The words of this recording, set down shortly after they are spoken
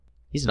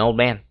He's an old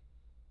man.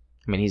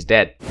 I mean, he's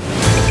dead.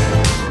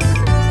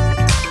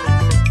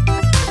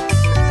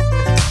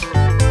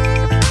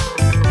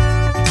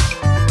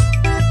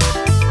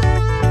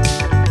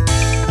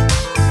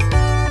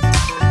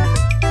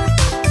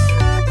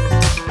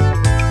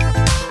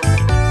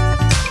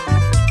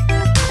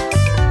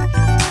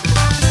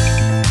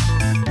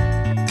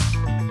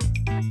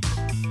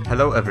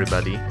 Hello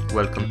everybody,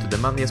 welcome to the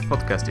Manliest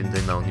podcast in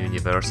the known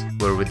universe,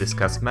 where we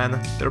discuss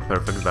men, their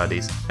perfect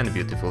bodies, and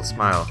beautiful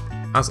smile.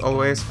 As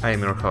always, I am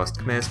your host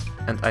Kmist,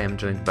 and I am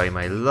joined by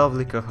my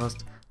lovely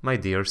co-host, my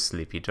dear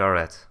Sleepy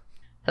Jared.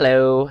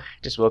 Hello.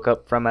 Just woke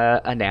up from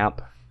a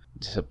nap.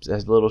 Just a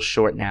little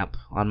short nap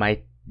on my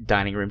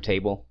dining room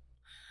table.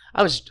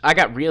 I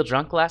got real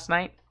drunk last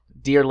night,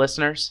 dear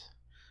listeners,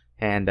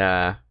 and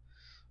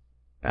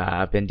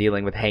I've been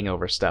dealing with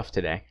hangover stuff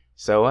today,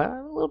 so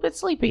a little bit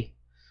sleepy.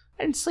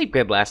 I didn't sleep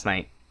good last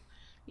night.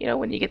 You know,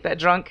 when you get that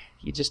drunk,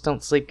 you just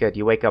don't sleep good.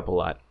 You wake up a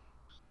lot.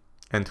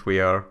 And we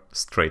are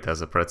straight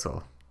as a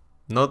pretzel.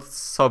 Not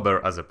sober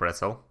as a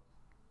pretzel.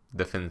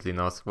 Definitely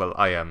not. Well,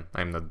 I am.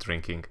 I'm not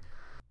drinking.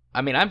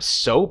 I mean, I'm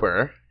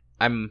sober.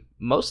 I'm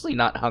mostly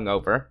not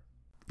hungover.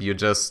 You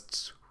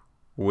just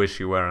wish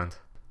you weren't.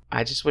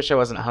 I just wish I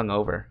wasn't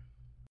hungover.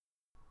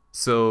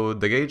 So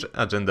the Gage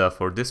agenda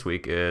for this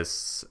week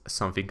is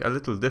something a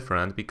little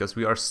different because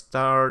we are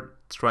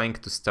trying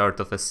to start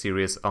off a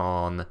series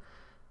on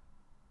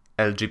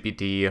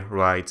LGBT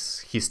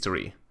rights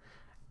history.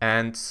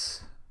 And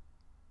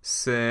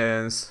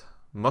since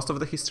most of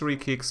the history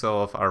kicks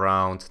off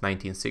around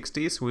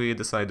 1960s, we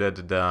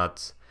decided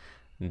that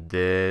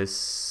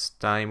this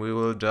time we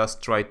will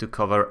just try to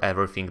cover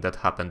everything that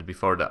happened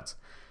before that.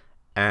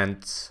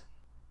 And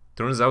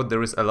turns out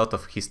there is a lot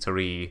of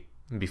history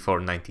before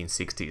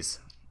 1960s,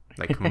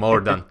 like more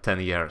than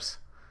 10 years.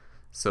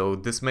 So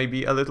this may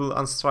be a little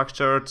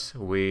unstructured.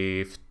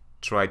 We've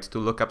tried to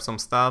look up some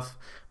stuff,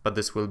 but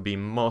this will be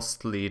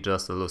mostly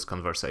just a loose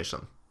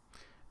conversation.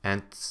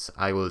 And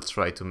I will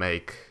try to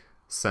make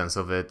sense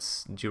of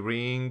it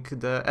during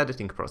the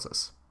editing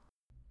process.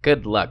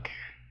 Good luck.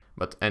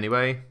 But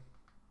anyway,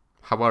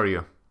 how are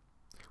you?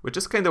 Which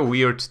is kind of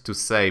weird to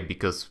say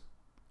because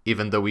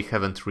even though we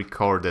haven't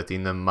recorded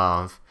in a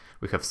month,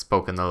 we have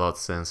spoken a lot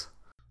since.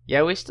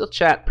 Yeah, we still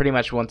chat pretty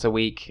much once a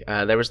week.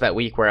 There was that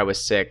week where I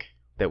was sick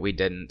that we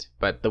didn't,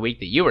 but the week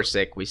that you were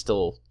sick, we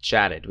still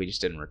chatted. We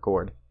just didn't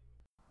record.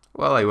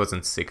 Well, I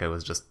wasn't sick. I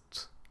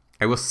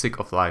was sick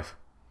of life.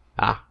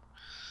 Ah.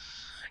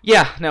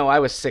 Yeah, no, I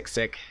was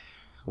sick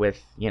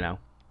with,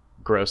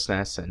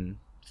 grossness and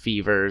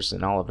fevers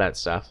and all of that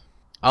stuff.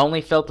 I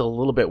only felt a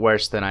little bit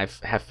worse than I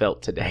have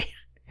felt today.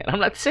 And I'm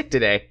not sick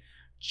today,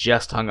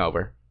 just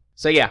hungover.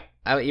 So yeah,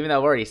 even though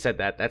I've already said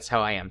that, that's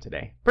how I am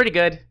today. Pretty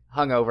good,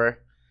 hungover.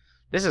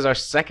 This is our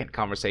second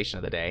conversation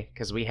of the day,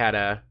 because we had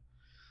a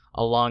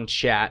long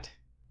chat,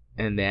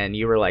 and then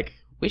you were like,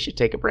 we should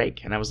take a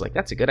break. And I was like,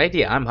 that's a good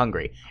idea, I'm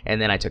hungry.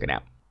 And then I took a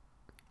nap.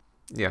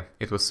 Yeah,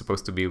 it was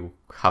supposed to be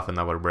half an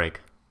hour break.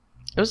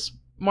 It was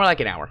more like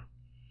an hour.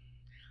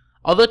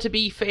 Although, to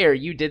be fair,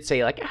 you did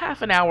say like a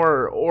half an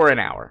hour or an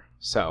hour,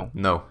 so...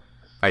 No,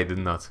 I did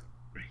not.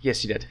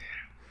 Yes, you did.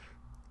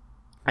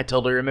 I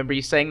totally remember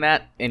you saying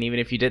that, and even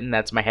if you didn't,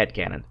 that's my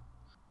headcanon.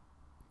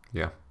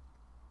 Yeah.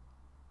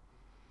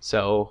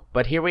 So,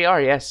 but here we are,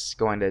 yes,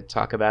 going to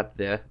talk about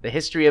the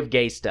history of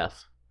gay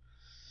stuff.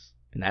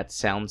 And that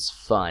sounds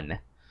fun.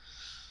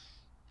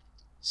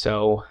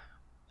 So,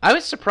 I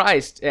was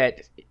surprised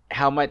at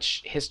how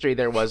much history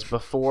there was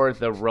before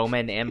the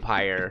Roman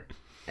Empire,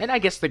 and I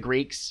guess the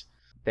Greeks,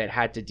 that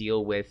had to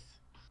deal with,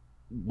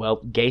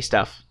 well, gay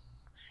stuff.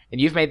 And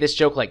you've made this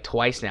joke like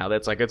twice now,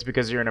 that's like, it's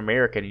because you're an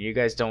American and you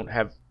guys don't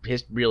have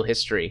real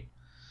history.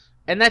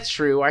 And that's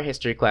true, our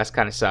history class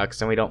kind of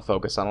sucks, and we don't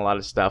focus on a lot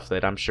of stuff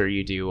that I'm sure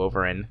you do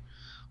over in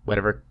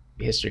whatever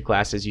history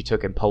classes you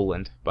took in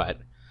Poland. But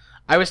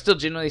I was still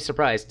genuinely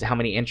surprised how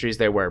many entries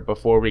there were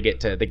before we get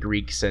to the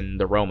Greeks and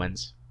the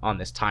Romans on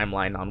this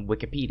timeline on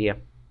Wikipedia.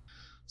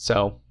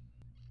 So,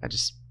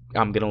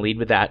 I'm going to lead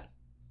with that.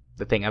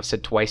 The thing I've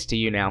said twice to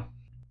you now.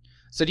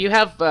 So do you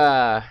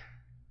have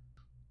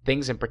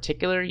things in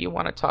particular you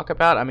want to talk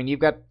about? I mean, you've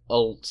got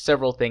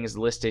several things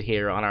listed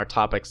here on our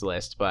topics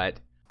list, but...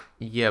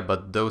 Yeah,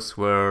 but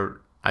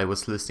I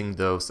was listing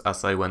those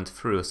as I went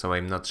through, so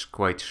I'm not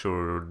quite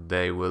sure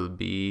they will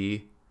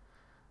be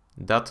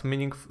that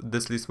meaningful.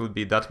 This list will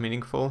be that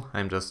meaningful.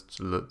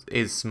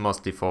 It's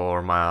mostly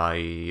for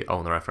my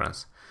own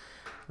reference.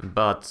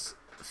 But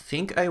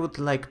thing I would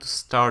like to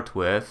start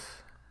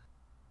with,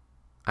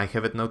 I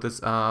have it noted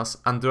as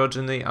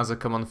androgyny as a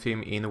common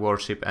theme in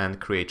worship and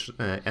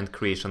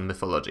creation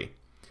mythology,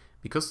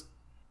 because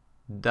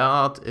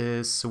that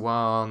is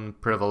one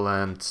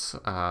prevalent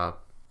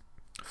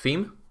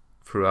theme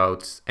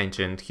throughout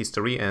ancient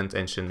history and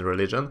ancient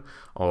religion,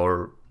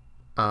 or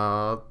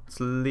at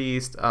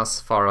least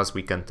as far as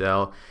we can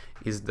tell,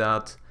 is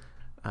that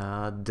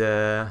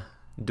the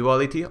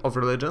duality of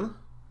religion,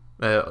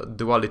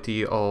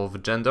 duality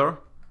of gender,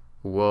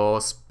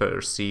 was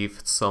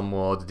perceived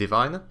somewhat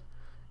divine,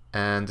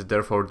 and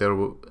therefore there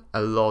were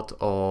a lot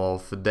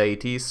of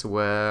deities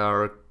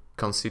were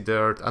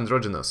considered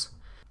androgynous,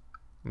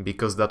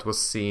 because that was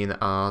seen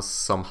as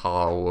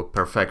somehow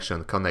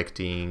perfection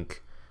connecting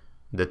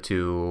the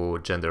two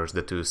genders,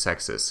 the two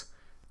sexes,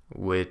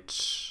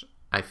 which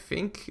I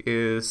think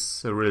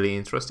is really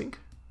interesting.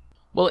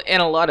 Well,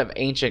 in a lot of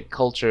ancient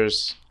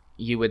cultures,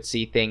 you would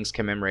see things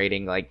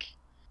commemorating like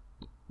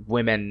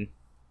women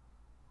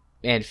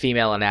and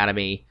female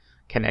anatomy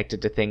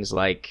connected to things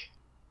like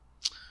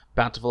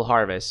bountiful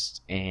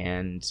harvest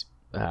and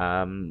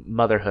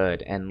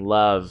motherhood and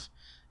love,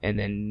 and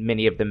then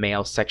many of the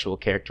male sexual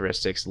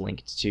characteristics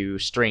linked to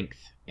strength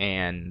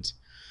and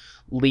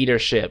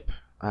leadership,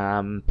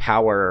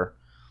 power,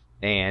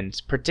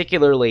 and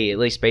particularly, at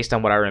least based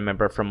on what I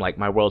remember from like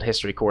my world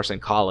history course in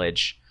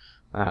college,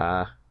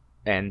 uh,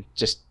 and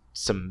just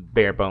some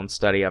bare bones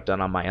study I've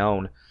done on my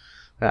own,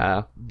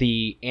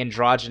 the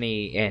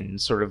androgyny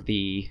and sort of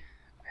the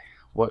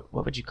what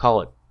would you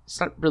call it? It's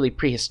not really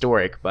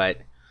prehistoric, but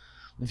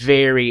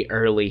very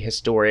early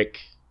historic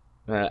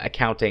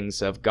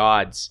accountings of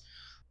gods.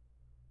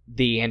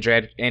 The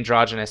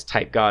androgynous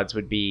type gods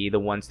would be the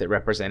ones that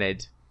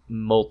represented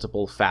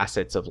multiple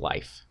facets of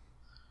life.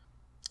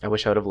 I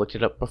wish I would have looked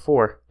it up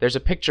before. There's a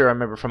picture I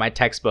remember from my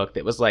textbook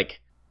that was like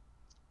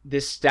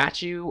this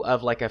statue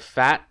of like a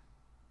fat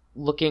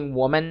looking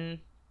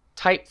woman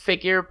type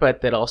figure,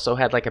 but that also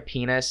had like a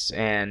penis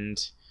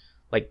and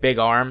like big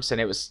arms, and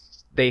it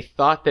was, they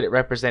thought that it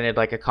represented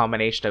like a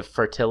combination of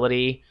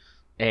fertility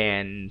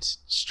and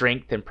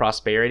strength and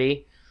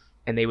prosperity,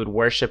 and they would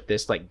worship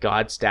this like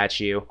god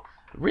statue.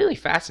 Really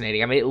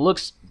fascinating. I mean, it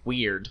looks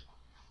weird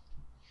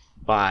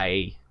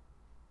by,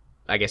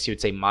 I guess you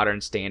would say,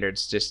 modern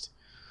standards. Just,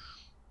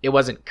 it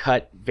wasn't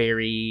cut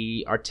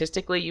very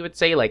artistically, you would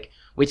say. Like,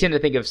 we tend to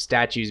think of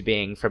statues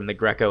being from the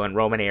Greco and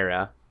Roman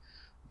era,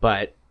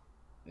 but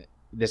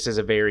this is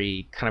a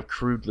very kind of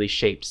crudely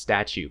shaped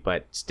statue,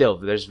 but still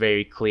there's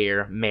very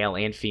clear male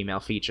and female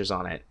features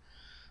on it.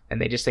 And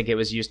they just think it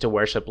was used to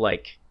worship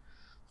like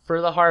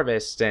for the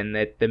harvest, and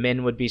that the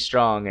men would be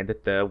strong and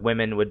that the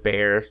women would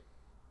bear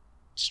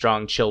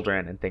strong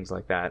children and things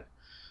like that.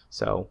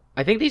 So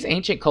I think these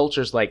ancient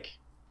cultures, like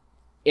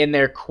in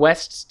their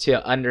quest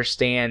to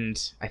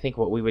understand, I think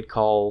what we would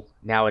call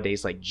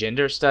nowadays like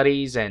gender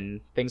studies and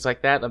things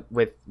like that,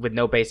 with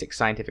no basic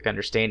scientific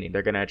understanding,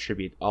 they're going to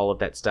attribute all of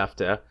that stuff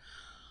to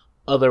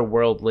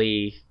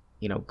otherworldly,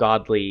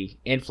 godly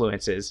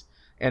influences.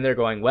 And they're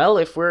going, well,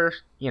 if we're,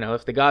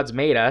 if the gods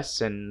made us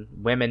and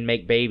women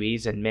make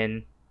babies and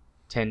men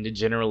tend to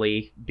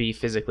generally be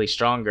physically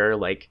stronger,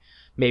 like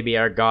maybe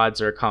our gods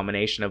are a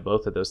combination of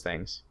both of those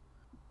things.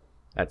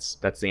 That's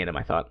the end of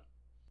my thought.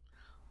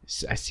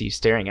 I see you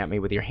staring at me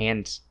with your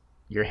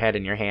head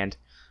in your hand.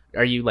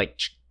 Are you like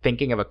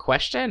thinking of a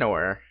question,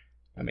 or,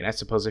 I mean, I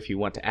suppose if you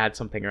want to add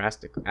something or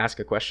ask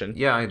a question.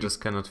 Yeah, I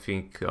just cannot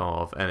think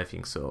of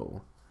anything.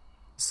 So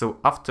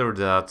after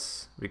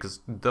that,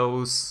 because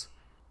those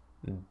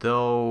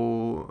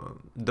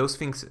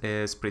things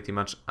is pretty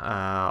much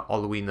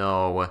all we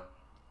know.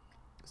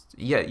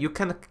 Yeah, you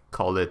can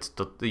call it.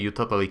 You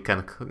totally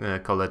can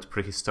call it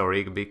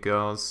prehistoric,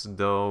 because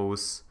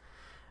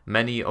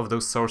many of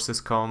those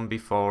sources come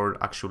before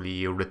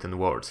actually written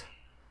word,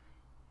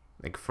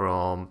 like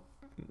from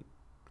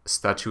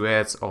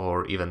statuettes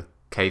or even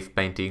cave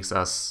paintings.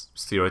 As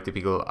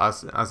stereotypical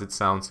as it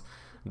sounds,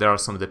 there are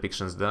some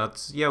depictions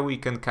that, yeah, we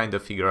can kind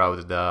of figure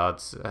out that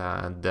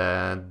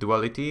the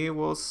duality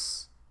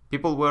was,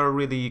 people were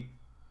really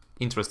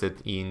interested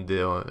in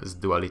this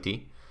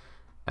duality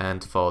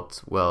and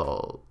thought,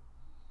 well,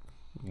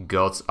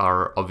 gods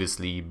are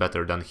obviously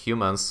better than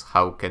humans.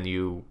 How can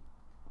you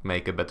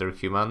make a better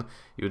human?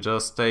 You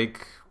just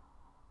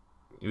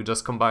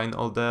combine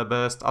all the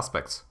best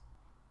aspects,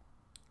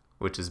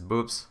 which is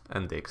boobs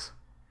and dicks.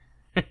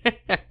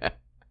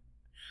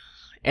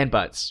 And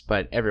butts,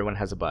 but everyone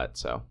has a butt,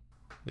 so.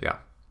 Yeah.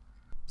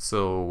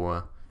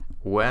 So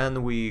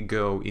when we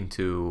go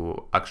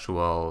into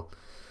actual,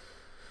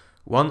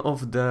 one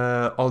of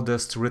the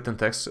oldest written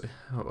texts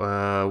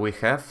we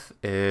have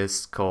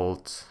is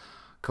called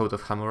Code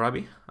of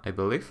Hammurabi, I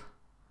believe,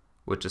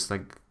 which is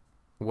like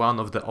one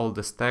of the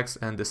oldest texts,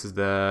 and this is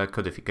the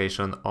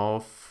codification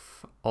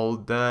of all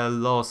the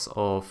laws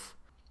of,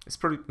 it's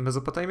probably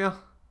Mesopotamia?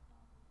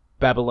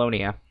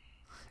 Babylonia.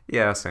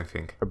 Yeah, same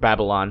thing. Or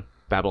Babylon.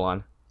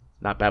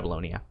 Not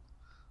Babylonia.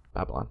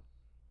 Babylon.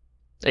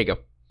 There you go.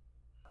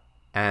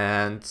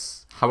 And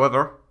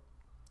however,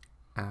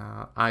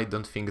 I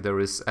don't think there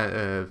is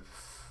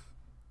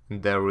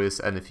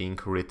anything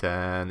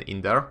written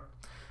in there.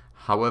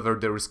 However,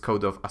 there is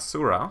Code of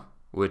Asura,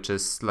 which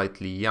is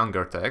slightly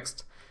younger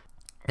text,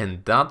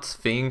 and that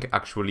thing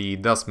actually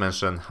does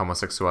mention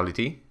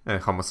homosexuality,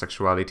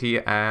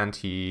 and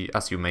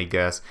as you may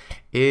guess,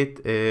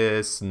 it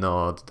is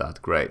not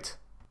that great.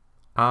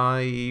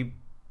 I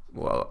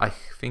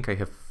think I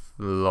have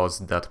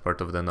lost that part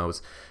of the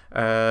notes,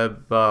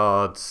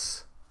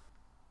 but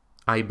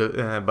I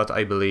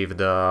believe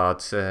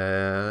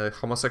that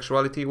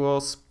homosexuality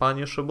was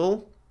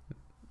punishable.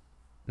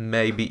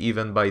 maybe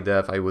even by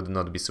death, I would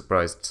not be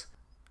surprised.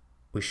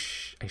 I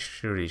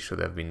surely should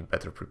have been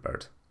better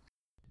prepared.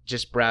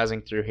 Just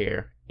browsing through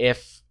here,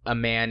 if a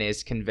man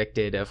is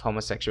convicted of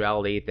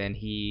homosexuality, then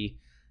he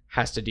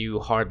has to do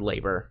hard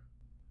labor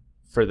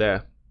for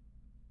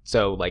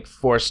like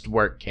forced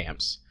work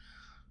camps.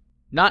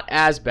 Not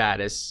as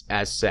bad as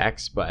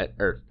sex, but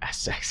as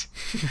sex.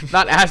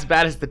 Not as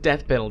bad as the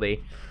death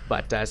penalty,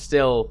 but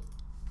still,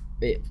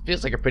 it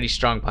feels like a pretty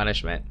strong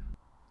punishment.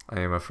 I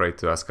am afraid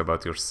to ask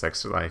about your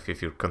sex life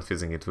if you're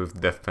confusing it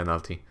with death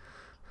penalty.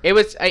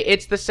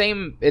 It's the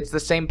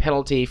same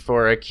penalty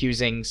for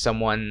accusing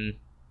someone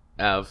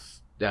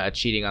of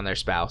cheating on their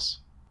spouse.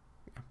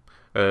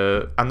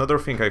 Another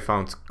thing I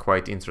found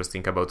quite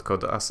interesting about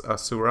Code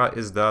Asura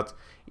is that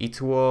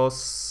it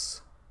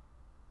was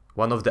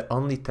one of the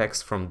only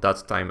texts from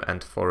that time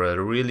and for a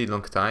really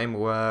long time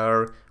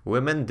where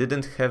women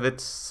didn't have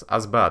it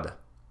as bad.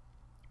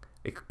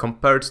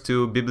 Compared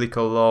to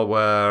biblical law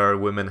where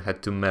women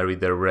had to marry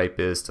their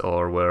rapist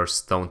or were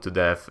stoned to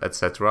death,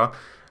 etc.,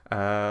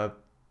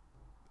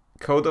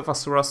 Code of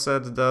Asura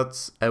said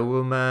that a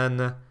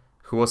woman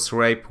who was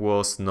raped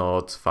was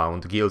not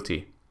found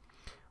guilty,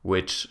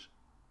 which,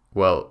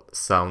 well,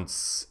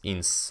 sounds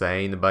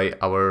insane by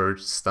our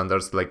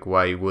standards. Like,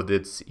 why would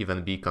it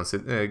even be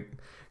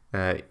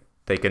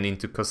taken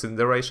into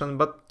consideration?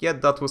 But yeah,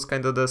 that was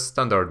kind of the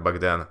standard back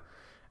then.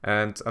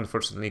 And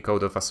unfortunately,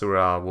 Code of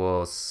Asura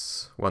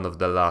was one of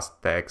the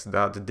last texts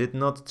that did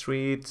not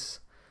treat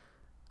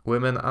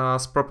women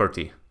as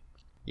property.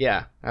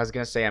 Yeah, I was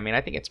going to say, I mean, I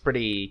think it's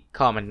pretty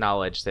common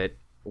knowledge that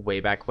way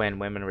back when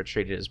women were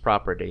treated as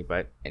property,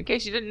 but in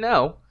case you didn't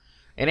know,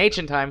 in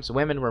ancient times,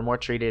 women were more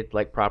treated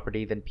like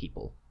property than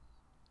people.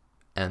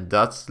 And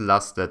that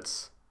lasted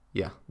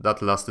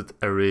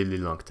a really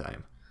long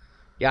time.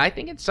 Yeah, I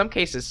think in some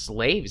cases,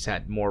 slaves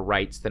had more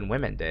rights than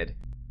women did.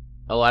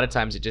 A lot of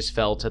times it just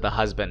fell to the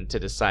husband to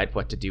decide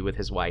what to do with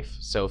his wife.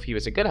 So if he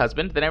was a good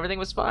husband, then everything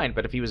was fine.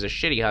 But if he was a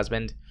shitty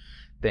husband,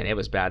 then it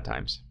was bad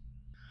times.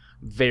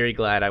 Very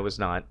glad I was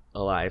not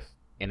alive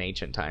in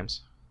ancient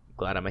times.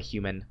 Glad I'm a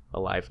human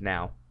alive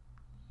now.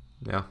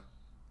 Yeah.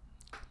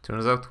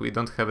 Turns out we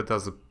don't have it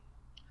as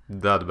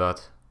that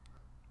bad.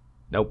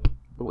 Nope.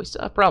 But we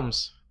still have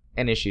problems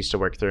and issues to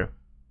work through.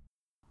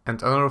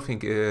 And another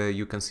thing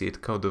you can see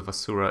at Code of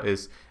Asura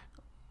is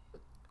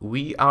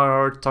we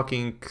are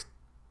trying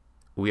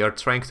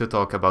to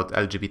talk about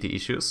LGBT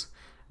issues,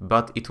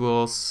 but it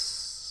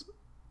was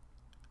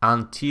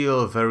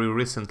until very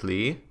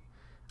recently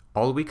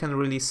all we can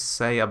really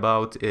say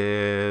about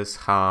is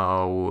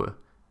how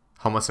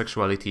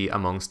homosexuality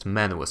amongst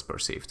men was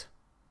perceived.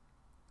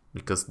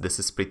 Because this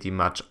is pretty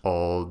much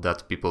all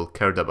that people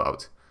cared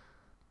about.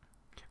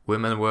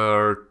 Women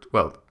were,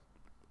 well,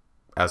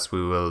 as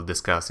we will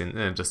discuss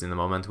in just in a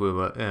moment,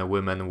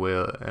 women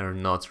are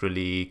not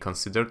really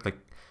considered. Like,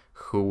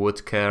 who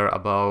would care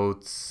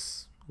about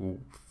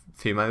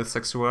female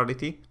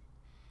sexuality?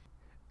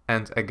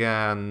 And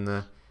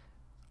again,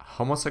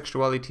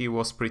 homosexuality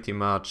was pretty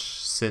much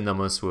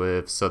synonymous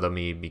with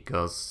sodomy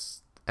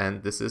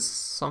and this is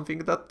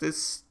something that is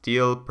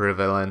still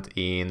prevalent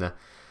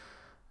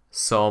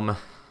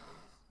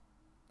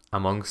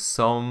among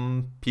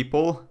some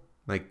people.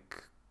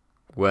 Like,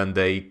 when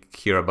they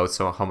hear about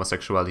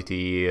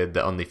homosexuality,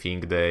 the only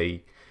thing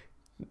they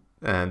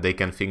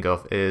can think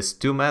of is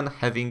two men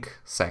having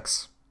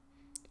sex.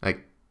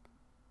 Like,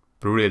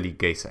 really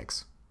gay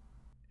sex.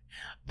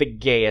 The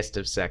gayest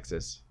of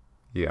sexes.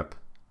 Yep.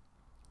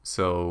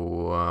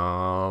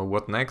 So,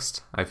 what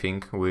next? I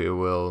think we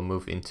will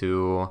move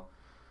into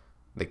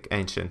like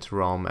ancient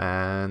Rome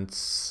and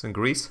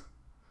Greece.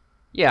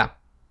 Yeah,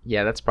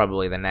 that's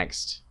probably the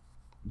next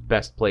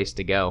best place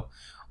to go.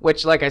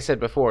 Which, like I said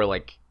before,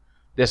 like,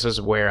 this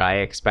was where I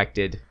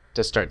expected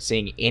to start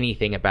seeing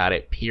anything about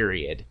it,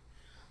 period.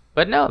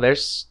 But no,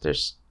 there's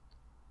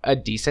a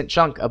decent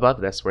chunk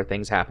above this where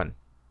things happen.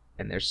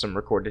 And there's some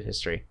recorded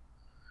history.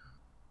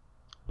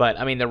 But,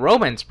 I mean, the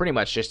Romans pretty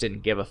much just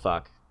didn't give a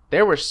fuck.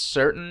 There were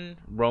certain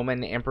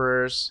Roman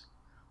emperors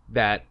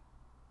that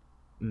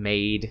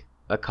made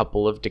a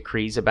couple of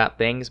decrees about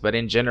things, but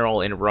in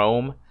general, in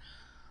Rome,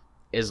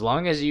 as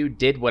long as you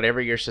did whatever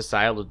your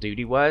societal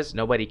duty was,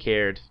 nobody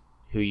cared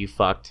who you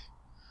fucked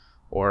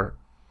or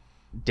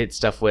did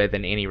stuff with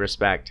in any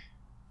respect.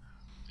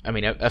 I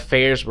mean,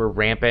 affairs were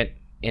rampant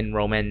in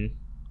Roman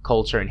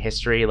culture and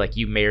history. Like,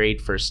 you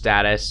married for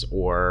status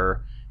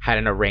or had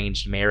an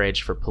arranged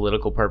marriage for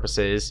political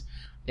purposes,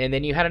 and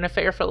then you had an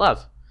affair for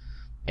love.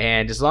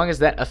 And as long as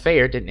that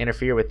affair didn't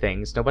interfere with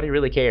things, nobody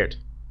really cared.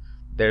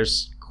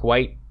 There's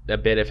quite a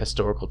bit of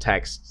historical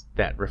text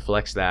that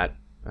reflects that.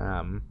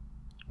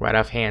 Right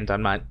offhand,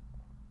 I'm not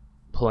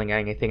pulling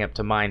anything up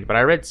to mind, but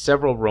I read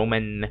several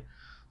Roman,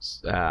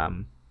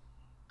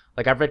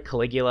 like, I've read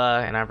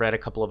Caligula, and I've read a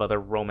couple of other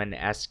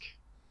Roman-esque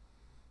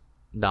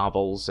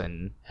novels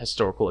and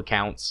historical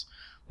accounts.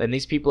 And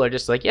these people are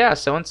just like, yeah,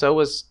 so-and-so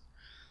was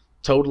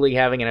totally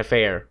having an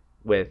affair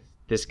with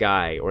this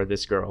guy or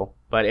this girl,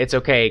 but it's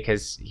okay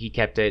because he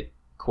kept it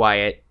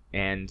quiet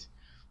and,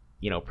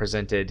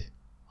 presented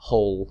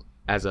whole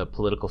as a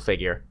political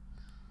figure.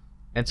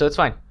 And so it's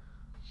fine.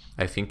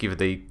 I think if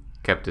they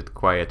kept it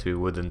quiet, we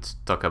wouldn't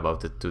talk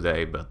about it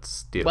today, but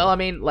still. Well, I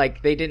mean,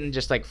 like, they didn't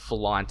just, like,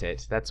 flaunt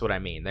it. That's what I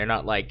mean. They're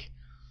not, like,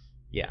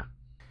 yeah.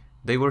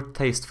 They were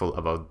tasteful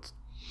about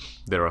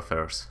their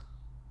affairs.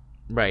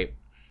 Right.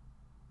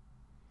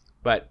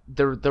 But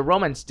the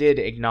Romans did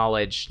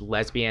acknowledge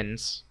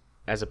lesbians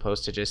as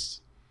opposed to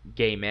just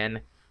gay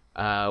men.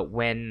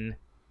 When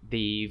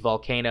the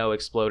volcano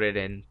exploded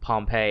in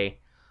Pompeii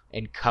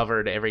and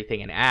covered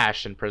everything in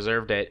ash and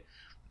preserved it,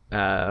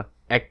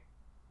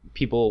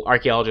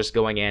 archaeologists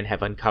going in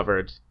have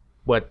uncovered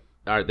what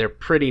they're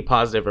pretty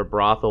positive are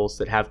brothels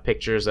that have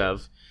pictures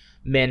of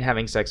men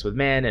having sex with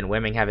men and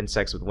women having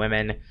sex with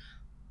women,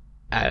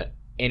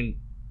 in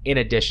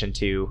addition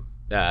to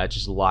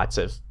just lots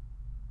of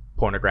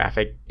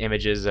pornographic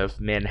images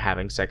of men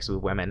having sex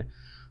with women.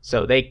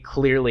 So they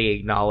clearly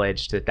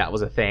acknowledged that that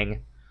was a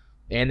thing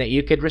and that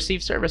you could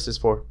receive services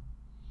for.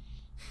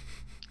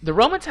 The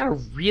Romans had a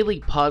really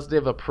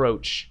positive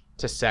approach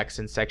to sex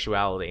and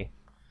sexuality.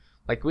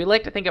 Like, we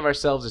like to think of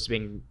ourselves as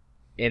being,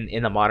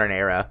 in the modern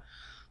era,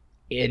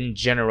 in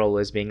general,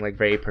 as being, like,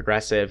 very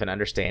progressive and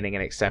understanding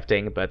and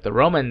accepting, but the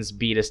Romans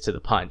beat us to the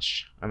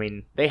punch. I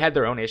mean, they had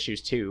their own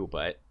issues too,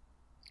 but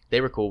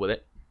they were cool with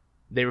it.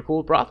 They were cool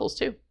with brothels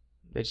too.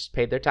 They just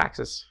paid their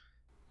taxes.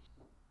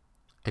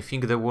 I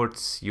think the word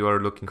you are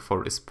looking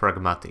for is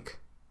pragmatic.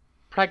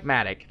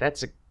 Pragmatic.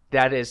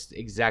 That is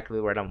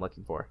exactly what I'm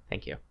looking for.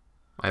 Thank you.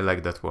 I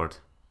like that word.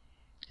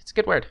 It's a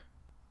good word.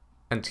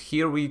 And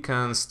here we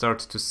can start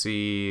to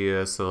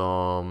see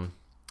some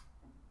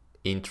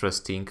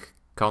interesting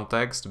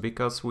context,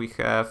 because we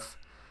have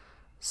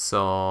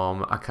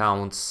some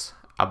accounts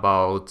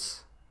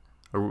about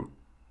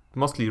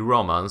mostly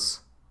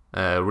Romans,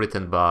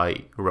 written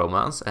by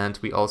Romans, and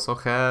we also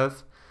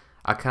have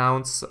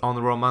accounts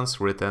on Romans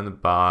written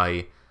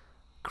by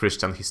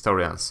Christian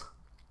historians.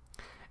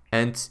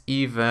 And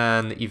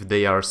even if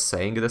they are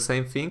saying the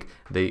same thing,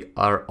 they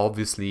are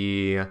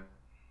obviously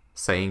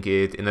saying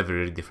it in a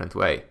very different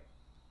way.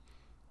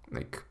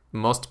 Like,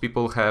 most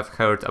people have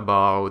heard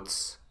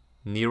about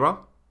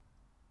Nero,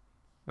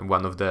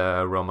 one of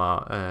the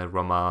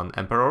Roman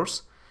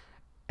emperors,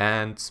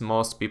 and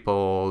most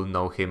people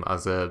know him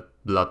as a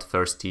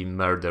bloodthirsty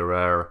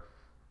murderer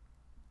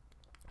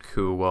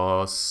who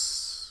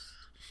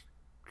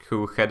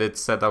had it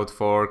set out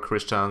for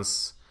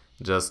Christians,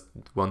 just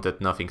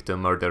wanted nothing to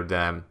murder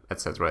them,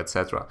 etc.,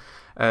 etc.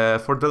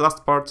 For the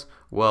last part,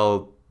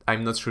 well,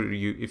 I'm not sure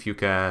if you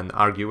can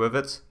argue with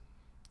it.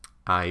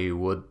 I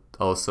would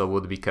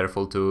be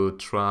careful to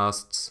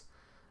trust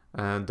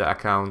the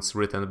accounts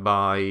written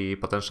by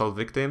potential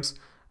victims.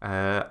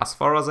 As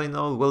far as I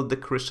know, well, the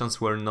Christians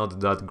were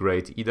not that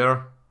great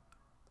either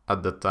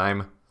at that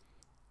time,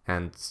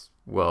 and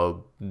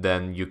well,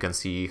 then you can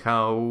see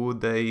how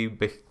they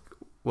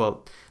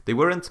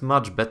weren't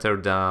much better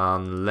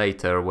than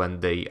later when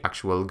they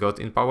actually got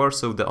in power.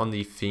 So the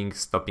only thing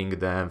stopping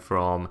them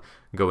from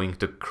going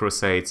to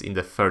crusades in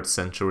the 3rd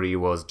century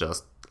was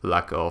just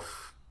lack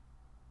of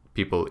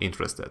people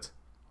interested.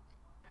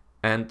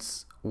 And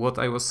what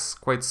I was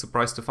quite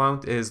surprised to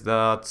find is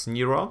that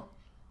Nero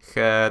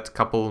had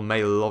couple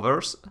male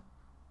lovers,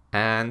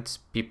 and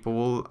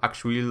people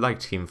actually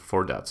liked him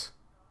for that.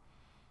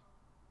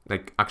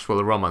 Like,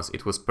 actual Romans,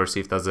 it was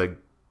perceived as a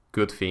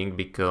good thing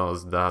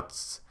because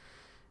that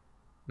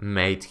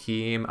made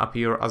him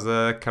appear as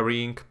a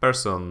caring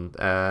person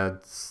and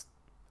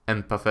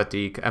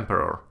empathetic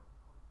emperor,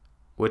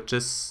 which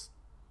is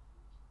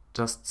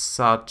just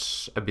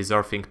such a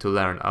bizarre thing to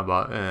learn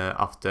about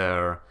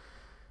after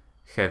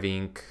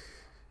having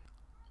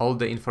all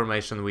the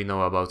information we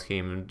know about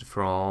him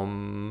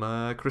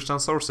from Christian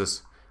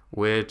sources,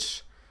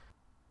 which,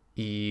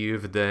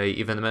 if they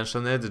even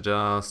mention it,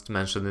 just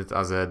mention it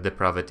as a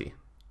depravity.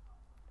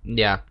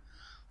 Yeah.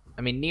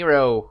 I mean,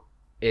 Nero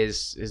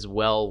is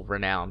well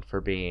renowned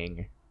for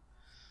being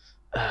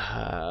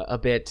a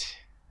bit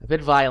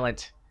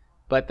violent,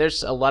 but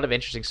there's a lot of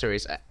interesting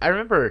stories. I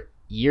remember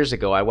years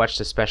ago I watched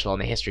a special on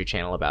the History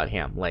Channel about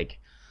him, like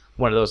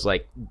one of those,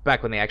 like,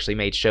 back when they actually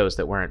made shows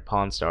that weren't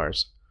Pawn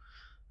Stars,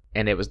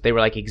 and they were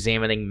like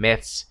examining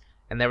myths,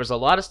 and there was a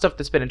lot of stuff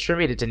that's been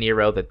attributed to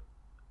Nero that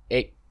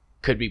it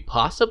could be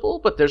possible,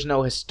 but there's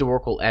no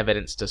historical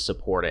evidence to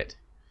support it.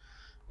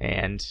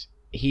 And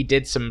he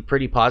did some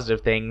pretty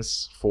positive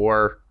things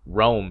for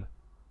Rome,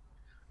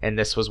 and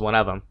this was one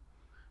of them,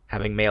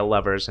 having male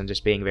lovers and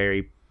just being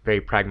very,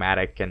 very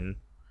pragmatic. And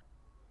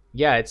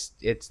yeah,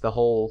 it's the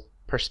whole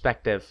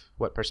perspective.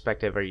 What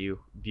perspective are you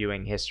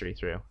viewing history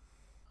through?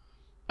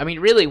 I mean,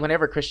 really,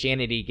 whenever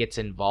Christianity gets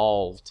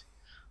involved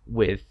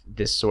with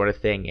this sort of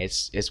thing,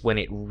 is when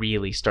it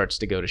really starts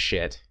to go to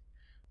shit.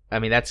 I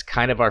mean, that's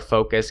kind of our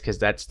focus because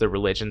that's the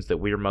religions that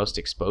we're most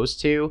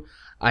exposed to.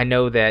 I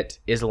know that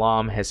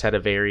Islam has had a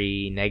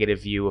very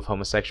negative view of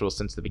homosexuals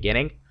since the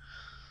beginning,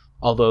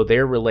 although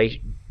their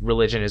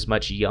religion is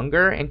much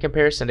younger in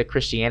comparison to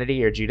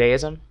Christianity or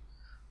Judaism.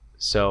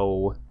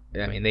 So,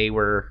 I mean,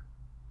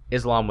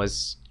 Islam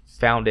was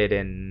founded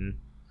in,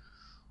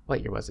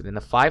 what year was it? In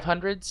the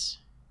 500s?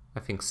 I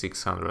think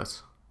 600.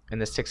 In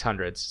the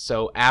 600s.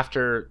 So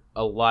after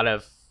a lot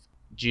of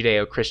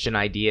Judeo-Christian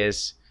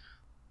ideas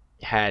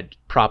had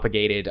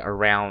propagated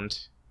around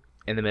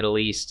in the Middle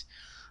East,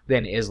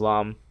 then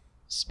Islam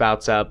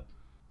spouts up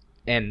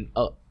and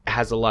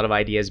has a lot of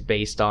ideas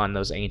based on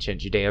those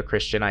ancient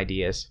Judeo-Christian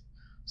ideas.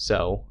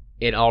 So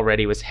it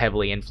already was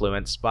heavily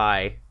influenced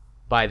by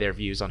their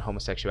views on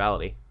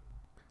homosexuality.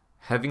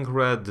 Having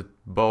read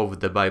both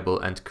the Bible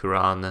and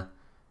Quran,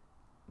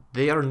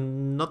 they are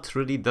not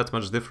really that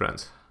much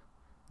different.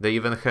 They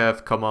even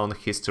have common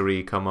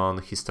history,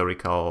 common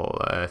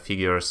historical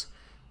figures.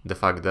 The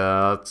fact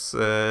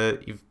that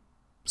if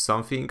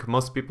something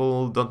most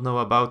people don't know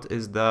about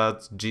is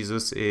that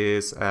Jesus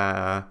is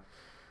an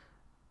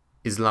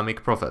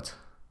Islamic prophet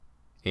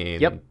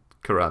in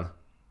Quran.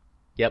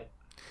 Yep.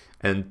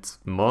 And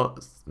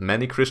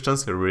many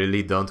Christians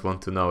really don't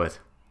want to know it.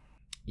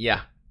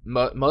 Yeah.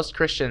 Most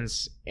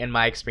Christians, in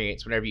my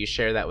experience, whenever you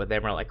share that with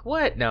them, are like,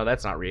 what? No,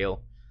 that's not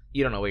real.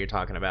 You don't know what you're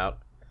talking about.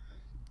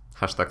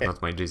 Hashtag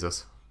not my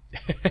Jesus.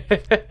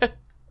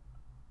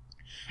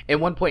 At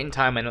one point in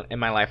time in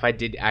my life, I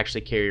did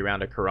actually carry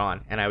around a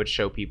Quran, and I would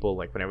show people,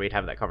 like, whenever we'd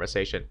have that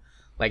conversation,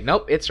 like,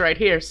 nope, it's right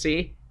here,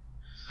 see?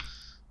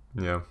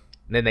 Yeah.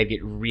 And then they'd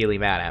get really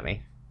mad at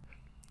me.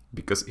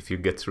 Because if you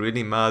get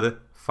really mad,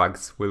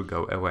 facts will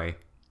go away.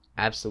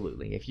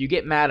 Absolutely. If you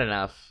get mad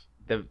enough,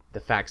 the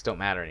facts don't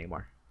matter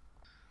anymore.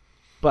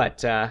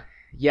 But,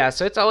 yeah,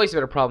 so it's always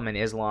been a problem in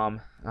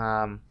Islam.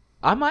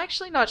 I'm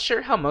actually not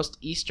sure how most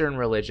Eastern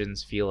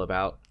religions feel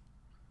about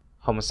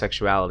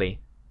homosexuality.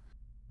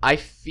 I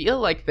feel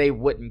like they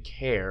wouldn't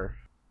care.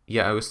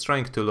 Yeah, I was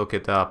trying to look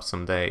it up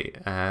someday,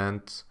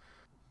 and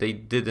they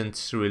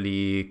didn't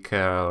really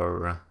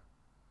care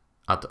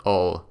at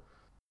all.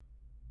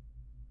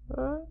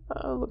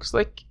 Looks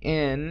like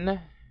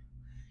in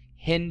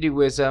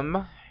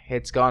Hinduism,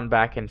 it's gone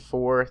back and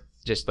forth,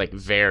 just like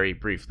very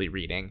briefly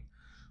reading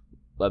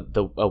a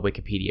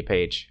Wikipedia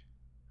page.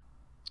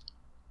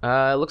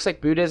 Looks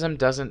like Buddhism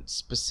doesn't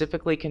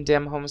specifically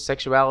condemn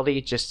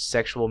homosexuality, just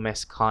sexual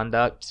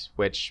misconduct,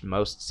 which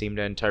most seem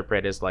to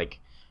interpret as like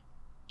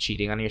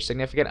cheating on your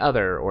significant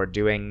other or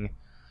doing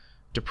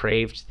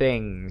depraved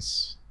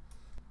things.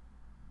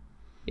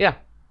 Yeah,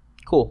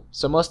 cool.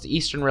 So most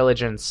Eastern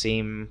religions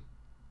seem...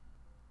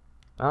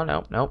 Oh,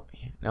 nope.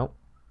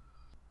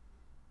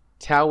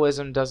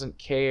 Taoism doesn't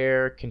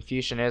care.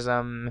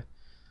 Confucianism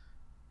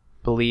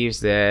believes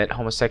that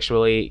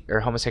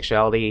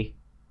homosexuality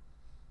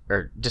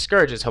or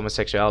discourages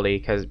homosexuality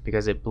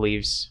because it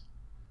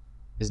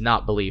is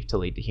not believed to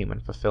lead to human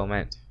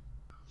fulfillment.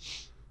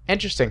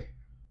 Interesting.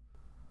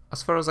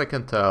 As far as I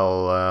can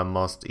tell,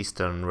 most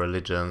Eastern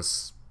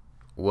religions,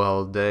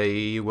 well,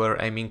 they were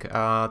aiming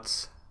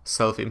at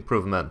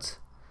self-improvement.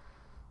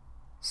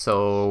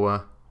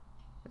 So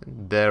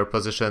their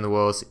position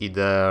was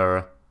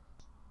either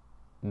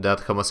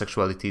that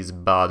homosexuality is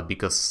bad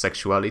because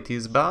sexuality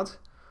is bad,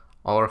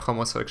 or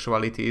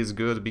homosexuality is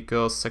good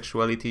because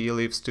sexuality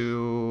leads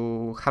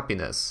to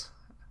happiness.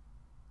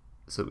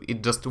 So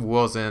it just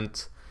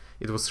wasn't...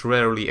 It was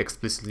rarely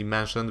explicitly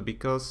mentioned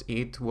because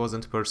it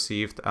wasn't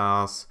perceived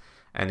as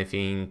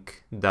anything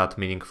that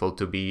meaningful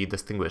to be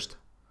distinguished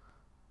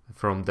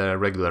from the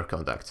regular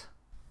conduct.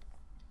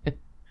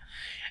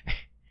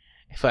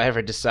 If I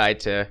ever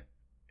decide to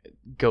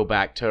go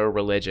back to a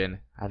religion,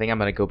 I think I'm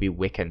going to go be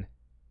Wiccan.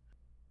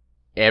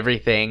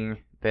 Everything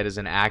that is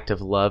an act of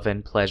love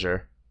and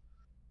pleasure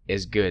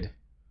is good.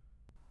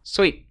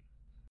 Sweet.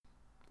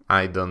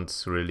 I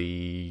don't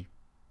really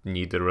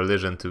need a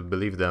religion to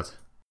believe that.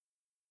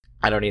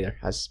 I don't either.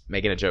 I was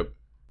making a joke.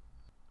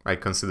 I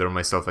consider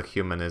myself a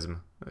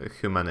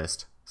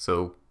humanist.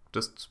 So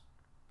just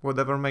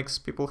whatever makes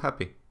people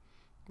happy.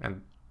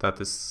 And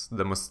that is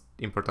the most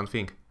important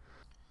thing.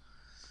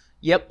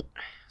 Yep.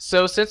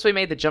 So since we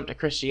made the jump to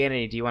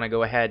Christianity, do you want to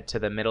go ahead to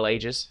the Middle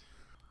Ages?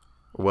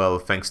 Well,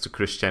 thanks to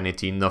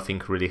Christianity,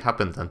 nothing really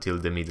happened until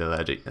the Middle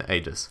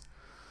Ages.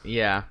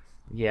 Yeah.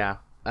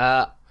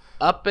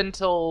 Up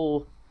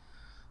until,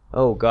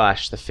 oh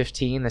gosh, the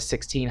 1600s. Yeah,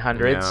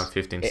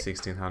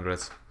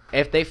 1600s.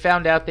 If they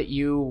found out that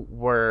you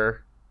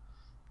were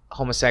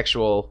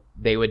homosexual,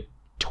 they would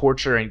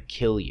torture and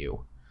kill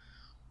you.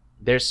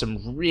 There's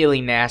some really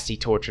nasty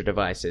torture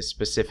devices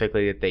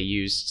specifically that they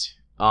used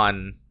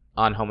on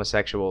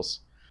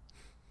homosexuals.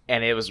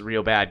 And it was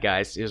real bad,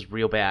 guys. It was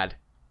real bad.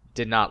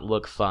 Did not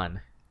look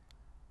fun.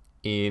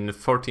 In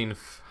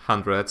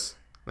 1400s,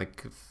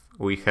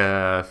 we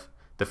have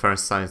the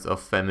first signs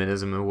of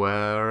feminism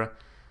where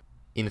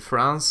in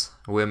France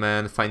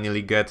women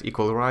finally get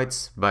equal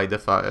rights by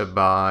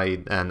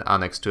an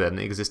annex to an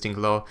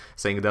existing law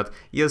saying that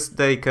yes,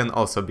 they can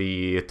also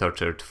be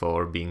tortured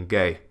for being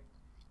gay.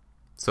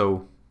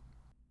 So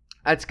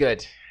that's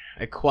good.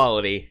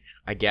 Equality,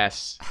 I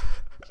guess.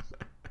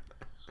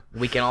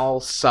 We can all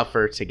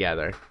suffer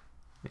together.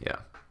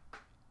 Yeah.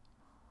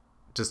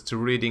 Just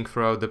reading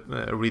throughout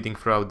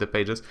the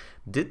pages,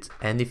 did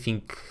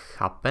anything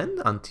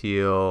happen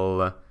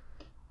until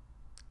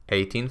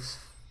 18th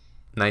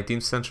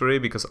 19th century,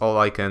 because all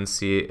I can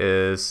see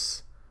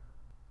is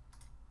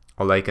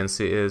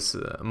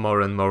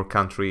more and more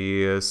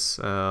countries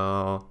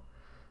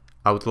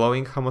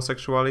outlawing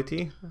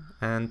homosexuality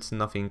and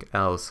nothing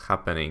else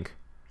happening.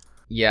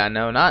 Yeah,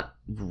 no, not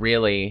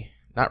really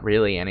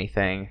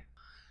anything.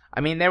 I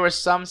mean, there was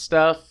some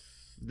stuff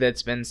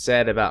that's been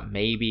said about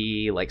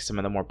maybe like some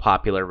of the more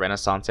popular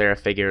Renaissance era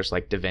figures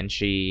like Da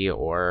Vinci,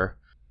 or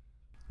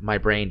my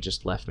brain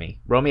just left me.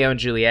 Romeo and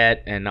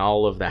Juliet and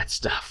all of that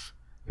stuff.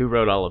 Who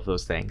wrote all of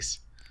those things?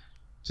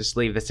 Just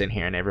leave this in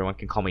here and everyone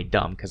can call me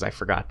dumb because I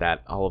forgot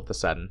that all of a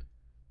sudden.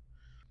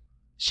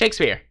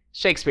 Shakespeare.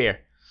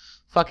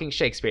 Fucking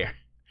Shakespeare.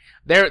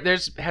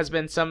 There's has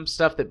been some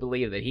stuff that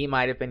believe that he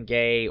might have been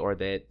gay, or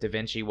that Da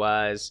Vinci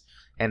was,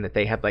 and that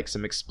they had like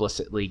some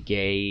explicitly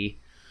gay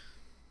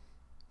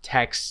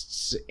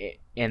texts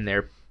in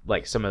their,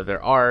 like, some of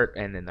their art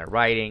and in their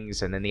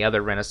writings. And then the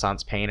other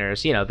Renaissance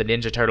painters, you know, the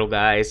Ninja Turtle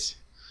guys.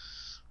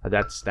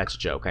 That's a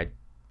joke.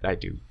 I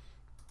do.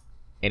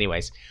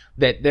 Anyways,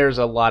 that there's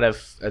a lot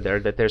of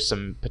that there's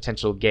some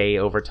potential gay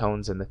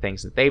overtones in the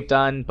things that they've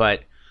done,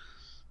 but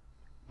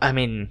I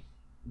mean,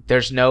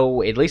 there's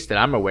no, at least that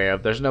I'm aware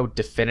of, there's no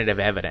definitive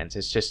evidence.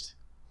 It's just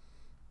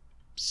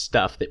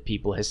stuff that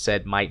people has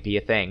said might be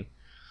a thing.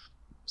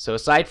 So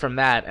aside from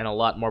that, and a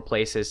lot more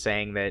places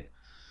saying that,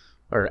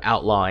 or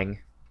outlawing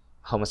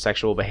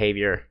homosexual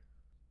behavior,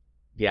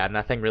 yeah,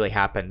 nothing really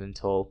happened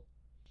until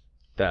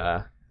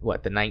the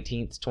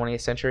 19th, 20th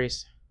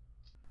centuries.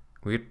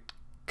 We're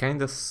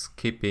kind of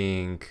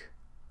skipping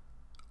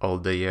all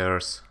the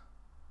years.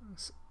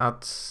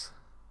 At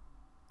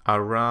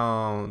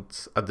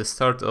the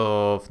start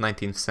of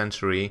 19th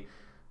century,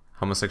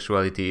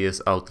 homosexuality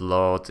is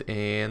outlawed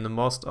in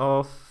most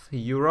of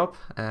Europe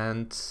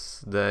and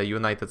the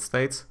United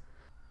States.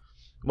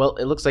 Well,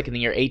 it looks like in the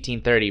year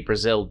 1830,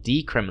 Brazil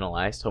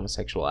decriminalized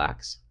homosexual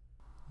acts.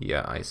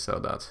 Yeah, I saw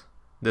that.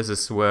 This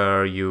is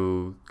where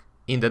in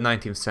the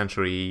 19th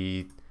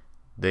century,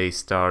 they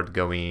start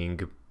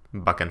going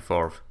back and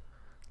forth.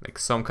 Like,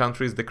 some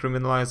countries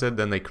decriminalize it,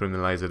 then they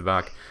criminalize it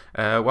back.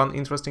 One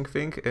interesting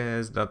thing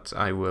is that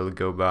I will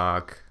go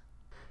back.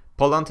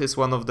 Poland is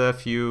one of the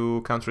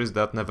few countries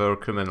that never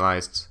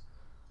criminalized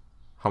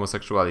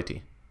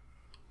homosexuality,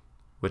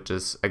 which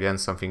is again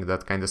something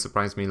that kind of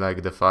surprised me.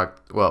 Like the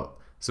fact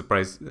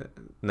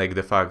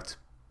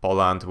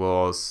Poland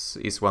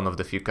is one of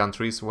the few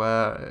countries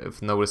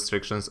with no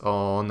restrictions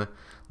on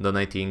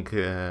donating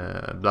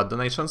blood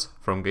donations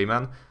from gay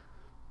men.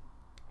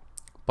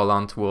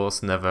 Poland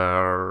was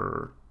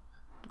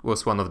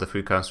one of the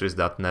few countries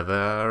that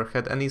never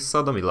had any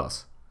sodomy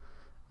laws.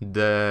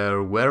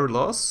 There were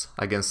laws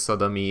against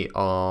sodomy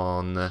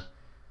on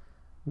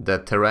the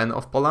terrain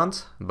of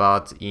Poland,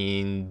 but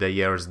in the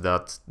years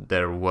that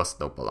there was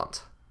no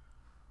Poland,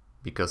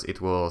 because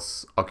it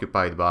was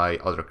occupied by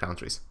other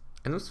countries.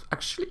 And it was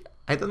actually,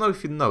 I don't know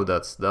if you know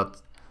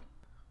that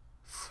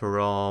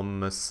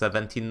from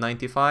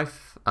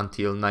 1795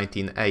 until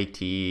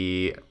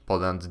 1980,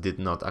 Poland did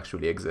not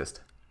actually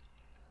exist.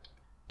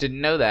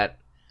 Didn't know that.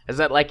 Is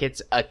that like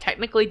it's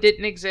technically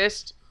didn't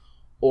exist,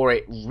 or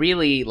it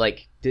really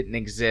like didn't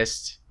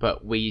exist,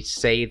 but we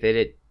say that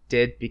it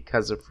did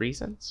because of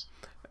reasons?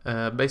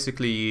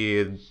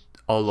 Basically,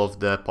 all of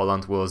the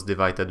Poland was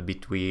divided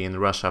between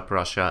Russia,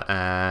 Prussia,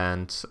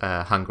 and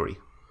Hungary.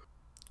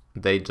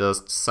 They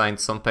just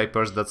signed some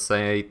papers that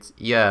said,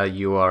 yeah,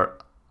 you are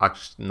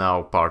actually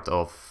now part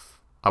of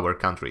our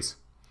countries.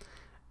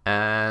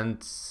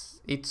 And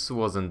it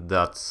wasn't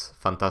that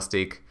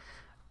fantastic.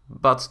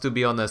 But to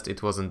be honest,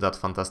 it wasn't that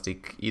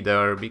fantastic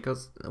either,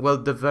 because, well,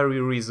 the very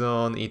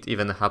reason it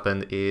even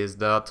happened is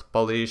that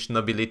Polish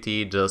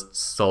nobility just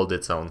sold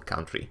its own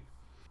country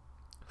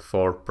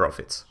for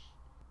profits.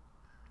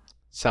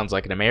 Sounds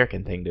like an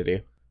American thing to do.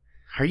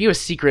 Are you a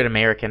secret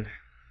American?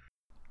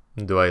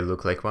 Do I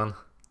look like one?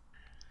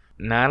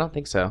 No, I don't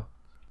think so.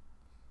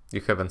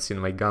 You haven't seen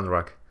my gun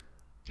rack.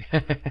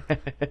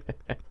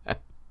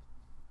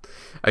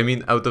 I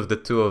mean, out of the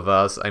two of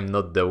us, I'm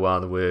not the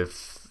one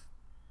with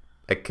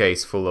a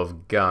case full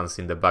of guns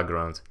in the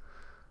background.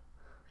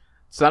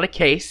 It's not a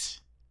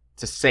case.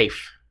 It's a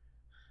safe.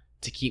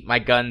 To keep my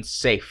guns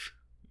safe.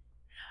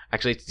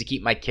 Actually, it's to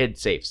keep my kid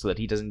safe so that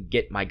he doesn't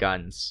get my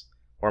guns.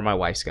 Or my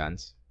wife's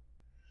guns.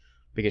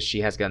 Because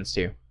she has guns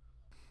too.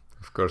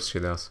 Of course she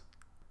does.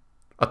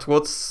 At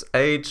what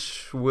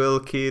age will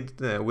King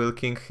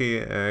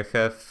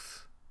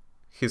have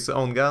his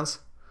own guns?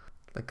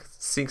 Like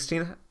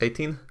 16?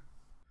 18?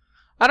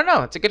 I don't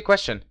know. It's a good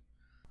question.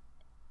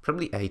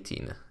 Probably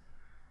 18.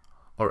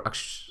 Or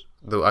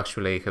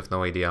actually I have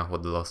no idea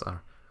what the laws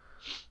are.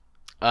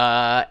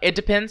 It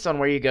depends on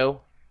where you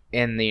go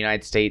in the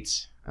United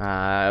States.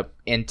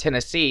 In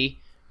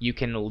Tennessee, you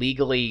can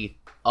legally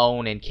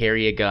own and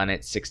carry a gun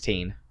at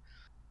 16.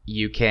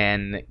 You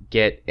can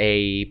get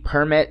a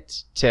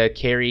permit to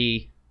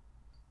carry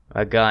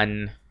a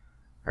gun,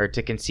 or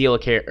to conceal a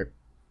carry.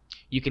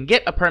 You can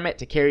get a permit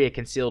to carry a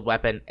concealed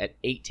weapon at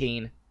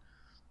 18,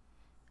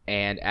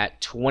 and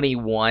at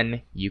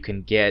 21 you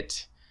can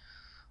get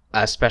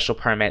a special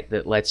permit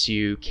that lets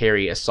you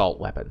carry assault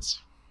weapons.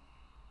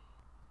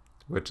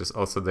 Which is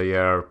also the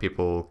year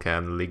people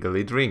can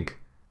legally drink.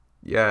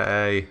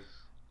 Yay.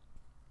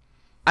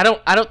 I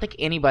don't think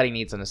anybody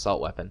needs an assault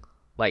weapon.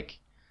 Like,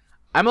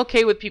 I'm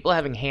okay with people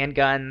having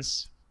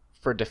handguns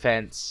for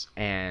defense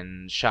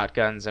and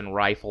shotguns and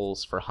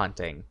rifles for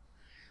hunting,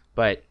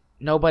 but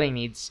nobody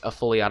needs a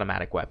fully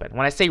automatic weapon.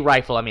 When I say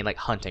rifle, I mean like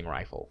hunting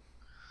rifle,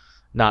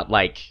 not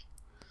like,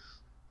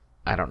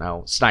 I don't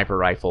know, sniper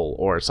rifle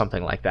or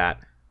something like that.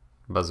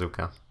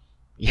 Bazooka.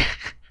 Yeah.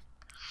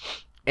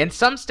 In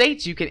some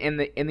states, you can in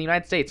the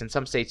United States, in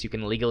some states you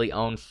can legally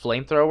own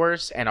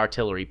flamethrowers and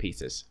artillery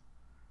pieces.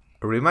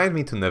 Remind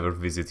me to never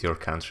visit your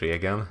country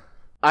again.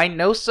 I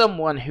know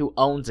someone who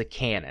owns a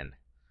cannon,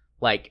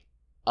 like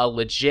a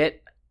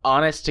legit,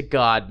 honest to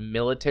God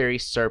military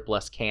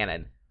surplus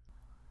cannon.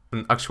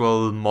 An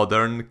actual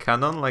modern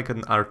cannon, like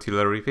an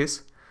artillery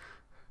piece?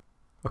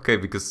 Okay,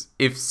 because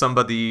if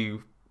somebody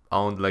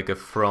owned like a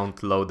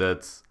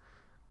front-loaded...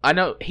 I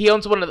know he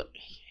owns one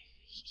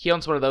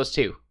of those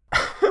too.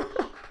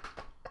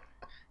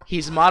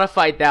 He's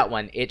modified that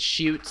one. It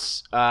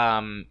shoots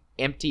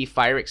empty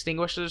fire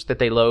extinguishers that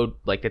they load,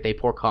 like that they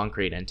pour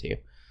concrete into.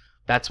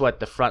 That's what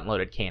the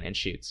front-loaded cannon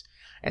shoots.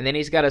 And then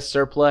he's got a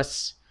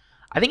surplus.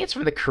 I think it's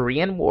from the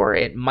Korean War.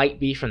 It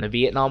might be from the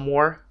Vietnam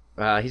War.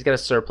 He's got a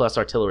surplus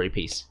artillery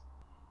piece.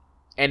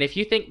 And if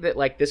you think that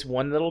like this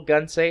one little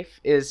gun safe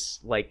is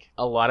like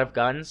a lot of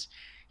guns,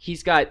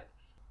 he's got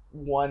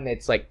one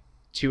that's like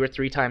 2 or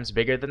 3 times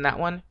bigger than that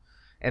one,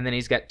 and then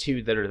he's got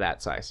 2 that are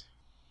that size.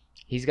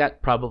 He's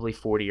got probably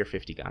 40 or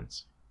 50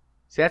 guns.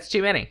 See, that's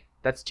too many.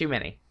 That's too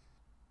many.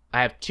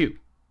 I have 2.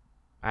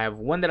 I have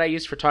one that I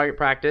use for target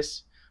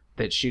practice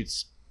that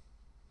shoots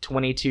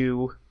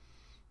 22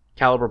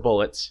 caliber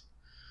bullets,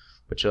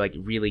 which are like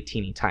really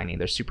teeny tiny.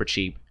 They're super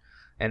cheap.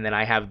 And then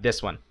I have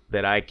this one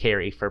that I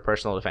carry for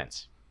personal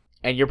defense.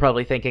 And you're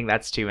probably thinking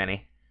that's too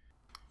many.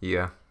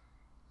 Yeah.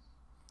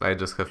 I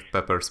just have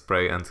pepper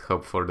spray and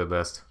hope for the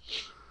best.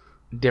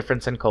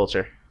 Difference in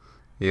culture.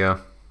 Yeah.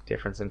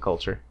 Difference in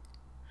culture.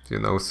 You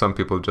know, some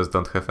people just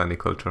don't have any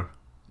culture.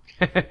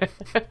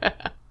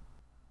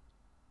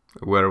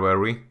 Where were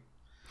we?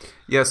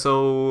 Yeah,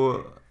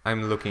 so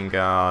I'm looking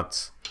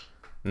at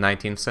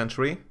 19th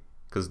century,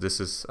 because this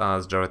is,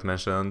 as Jared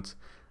mentioned,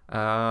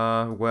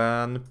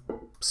 when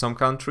some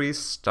countries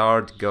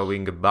start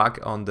going back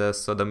on the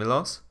sodomy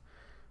laws.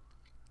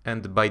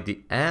 And by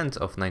the end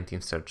of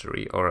 19th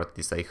century, or at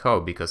least I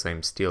hope, because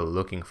I'm still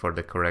looking for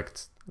the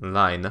correct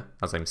line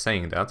as I'm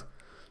saying that,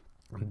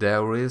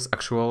 there is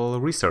actual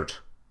research,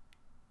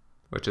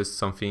 which is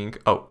something...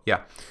 Oh,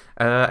 yeah.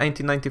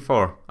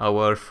 1894,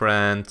 our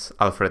friend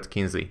Alfred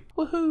Kinsey.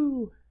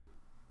 Woohoo!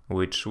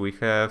 Which we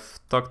have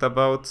talked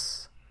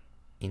about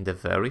in the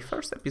very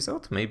first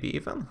episode, maybe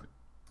even.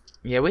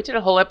 Yeah, we did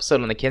a whole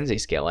episode on the Kinsey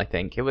scale, I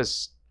think. It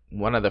was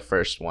one of the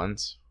first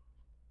ones.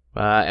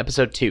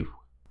 Episode 2.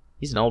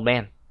 He's an old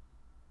man.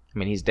 I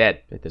mean, he's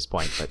dead at this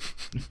point, but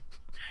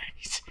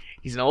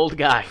he's an old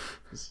guy.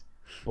 He's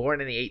born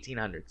in the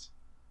 1800s.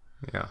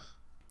 Yeah.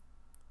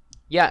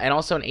 Yeah, and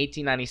also in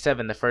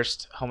 1897, the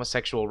first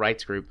homosexual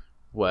rights group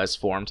was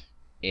formed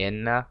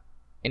in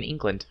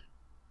England.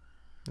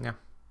 Yeah.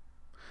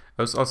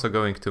 I was also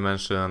going to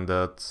mention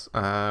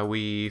that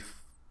we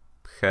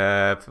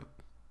have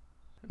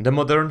the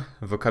modern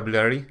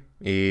vocabulary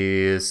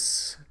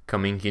is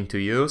coming into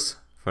use.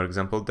 For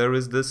example, there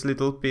is this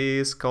little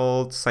piece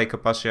called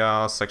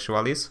Psychopathia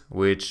Sexualis,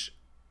 which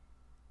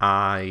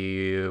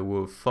I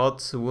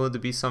thought would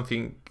be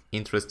something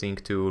interesting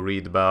to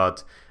read,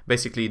 but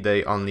basically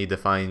they only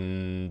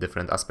define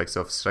different aspects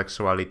of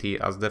sexuality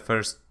as the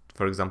first,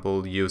 for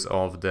example, use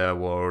of the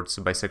words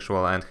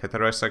bisexual and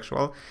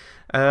heterosexual,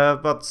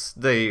 but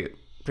they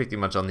pretty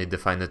much only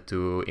define it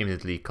to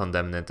immediately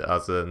condemn it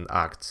as an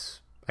act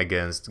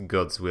against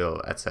God's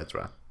will,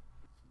 etc.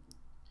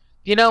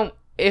 You know,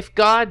 if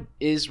God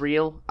is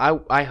real,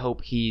 I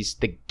hope he's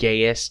the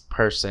gayest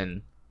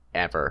person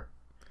ever.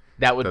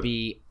 That would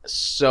be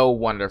so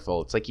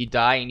wonderful. It's like you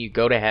die and you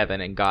go to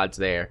heaven and God's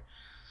there.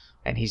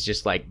 And he's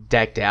just like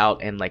decked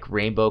out in like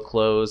rainbow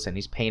clothes and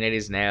he's painted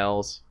his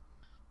nails.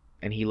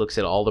 And he looks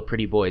at all the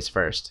pretty boys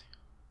first.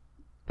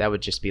 That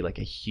would just be like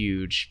a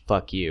huge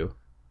fuck you.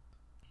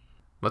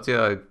 But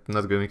yeah, I'm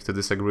not going to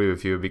disagree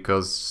with you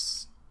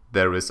because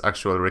there is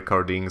actual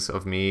recordings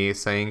of me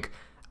saying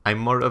I'm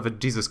more of a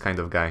Jesus kind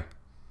of guy.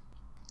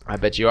 I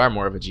bet you are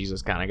more of a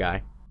Jesus kind of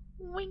guy.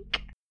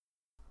 Wink.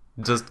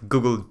 Just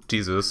Google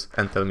Jesus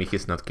and tell me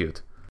he's not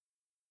cute.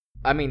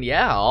 I mean,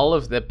 yeah, all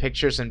of the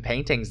pictures and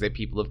paintings that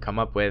people have come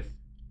up with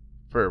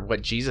for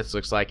what Jesus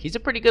looks like, he's a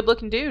pretty good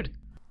looking dude.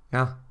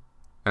 Yeah.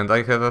 And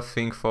I have a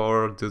thing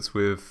for dudes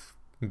with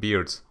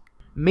beards.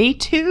 Me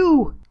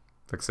too!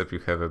 Except you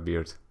have a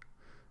beard.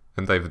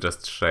 And I've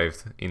just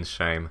shaved in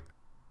shame.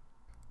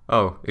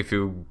 Oh, if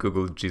you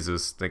Google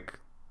Jesus, like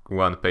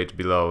one page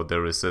below,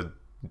 there is a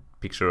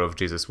picture of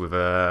Jesus with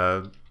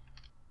a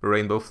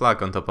rainbow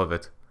flag on top of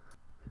it.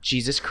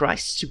 Jesus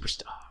Christ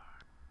Superstar.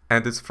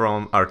 And it's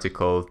from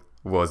article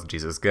Was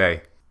Jesus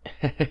Gay?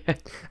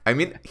 I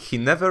mean, he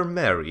never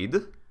married,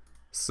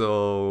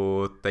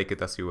 so take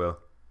it as you will.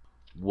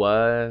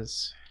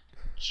 Was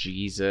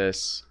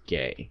Jesus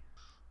gay?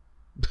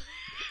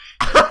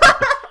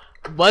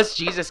 Was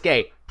Jesus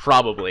gay?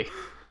 Probably.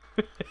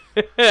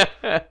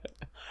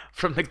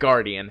 From The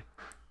Guardian.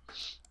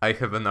 I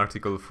have an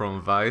article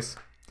from Vice.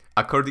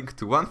 According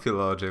to one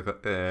theologian,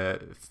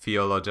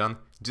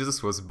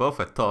 Jesus was both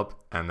a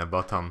top and a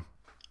bottom.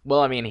 Well,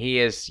 I mean, he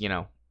is,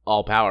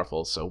 all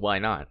powerful, so why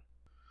not?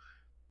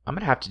 I'm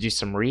going to have to do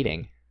some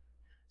reading.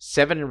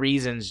 7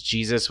 Reasons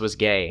Jesus Was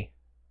Gay.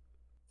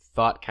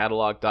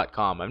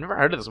 Thoughtcatalog.com. I've never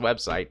heard of this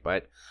website,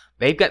 but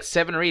they've got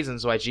 7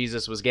 reasons why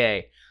Jesus was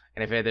gay.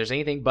 And if there's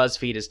anything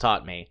BuzzFeed has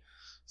taught me,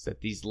 it's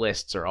that these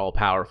lists are all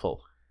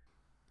powerful.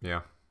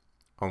 Yeah,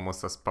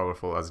 almost as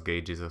powerful as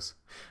gay Jesus.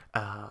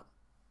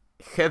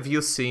 Have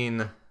you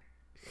seen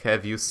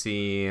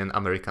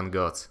American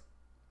Gods?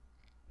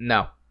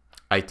 No.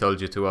 I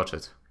told you to watch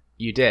it.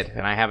 You did,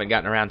 and I haven't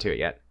gotten around to it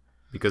yet.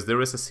 Because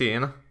there is a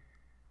scene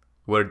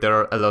where there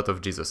are a lot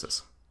of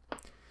Jesuses.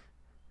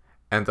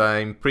 And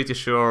I'm pretty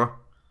sure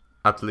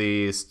at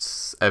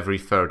least every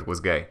third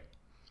was gay.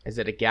 Is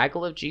it a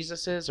gaggle of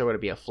Jesuses, or would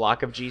it be a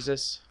flock of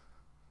Jesus?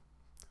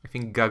 I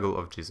think gaggle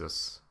of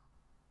Jesus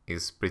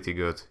is pretty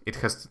good.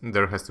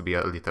 There has to be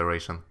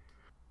alliteration.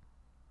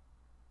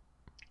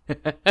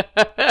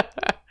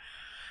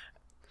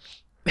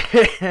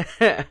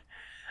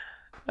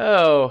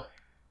 Oh,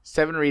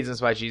 7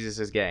 reasons why Jesus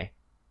is gay.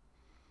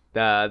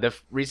 The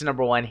reason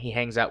number 1, he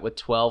hangs out with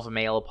 12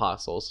 male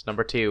apostles.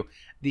 Number 2,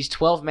 these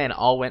 12 men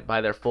all went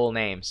by their full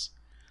names.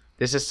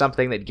 This is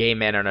something that gay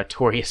men are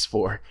notorious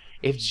for.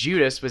 If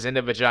Judas was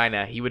into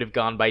vagina, he would have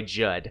gone by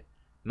Judd.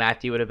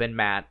 Matthew would have been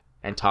Matt,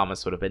 and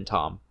Thomas would have been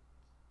Tom.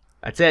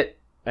 That's it.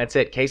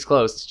 Case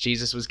closed.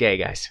 Jesus was gay,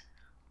 guys.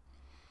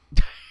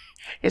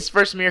 His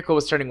first miracle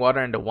was turning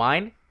water into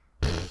wine.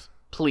 Pfft,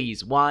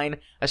 please, wine.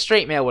 A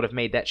straight male would have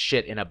made that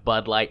shit in a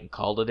Bud Light and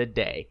called it a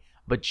day.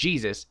 But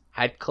Jesus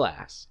had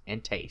class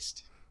and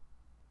taste.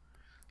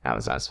 That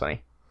was not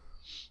funny.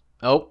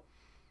 Oh.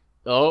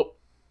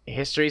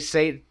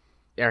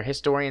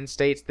 Historian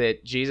states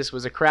that Jesus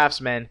was a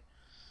craftsman.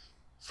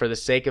 For the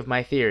sake of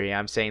my theory,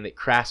 I'm saying that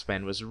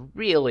craftsman was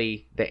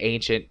really the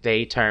ancient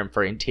day term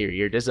for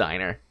interior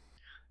designer.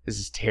 This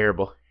is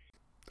terrible.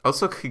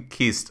 Also, he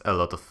kissed a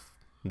lot of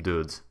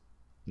dudes.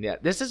 Yeah,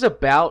 this is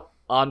about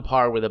on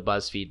par with a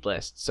BuzzFeed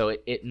list, so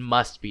it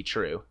must be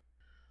true.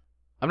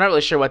 I'm not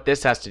really sure what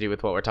this has to do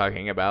with what we're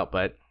talking about,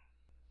 but...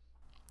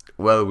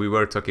 Well, we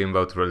were talking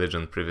about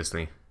religion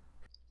previously.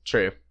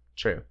 True.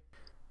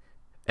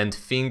 And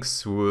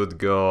things would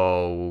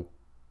go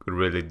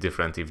really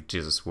different if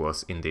Jesus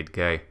was indeed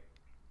gay.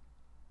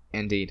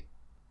 Indeed.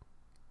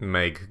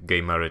 Make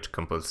gay marriage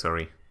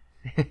compulsory.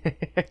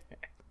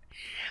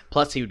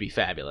 Plus, he would be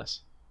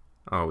fabulous.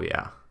 Oh,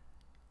 yeah.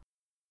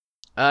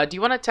 Do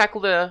you want to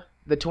tackle the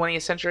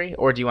 20th century,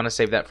 or do you want to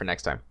save that for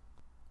next time?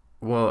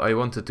 Well, I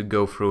wanted to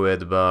go through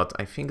it, but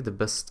I think the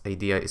best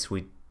idea is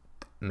we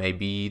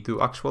maybe do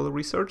actual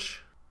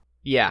research.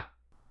 Yeah.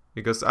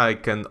 Because I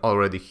can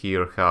already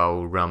hear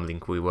how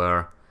rambling we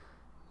were.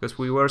 Because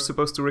we were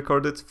supposed to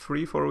record it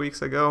 3-4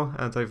 weeks ago,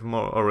 and I've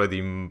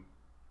already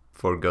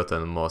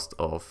forgotten most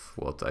of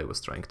what I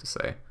was trying to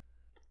say.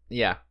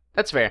 Yeah,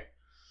 that's fair.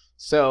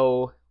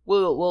 So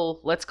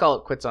let's call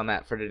it quits on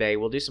that for today.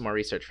 We'll do some more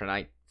research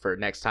for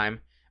next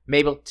time.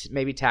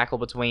 Maybe tackle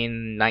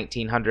between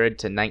 1900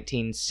 to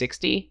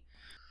 1960.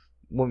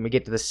 When we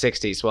get to the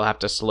 60s, we'll have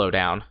to slow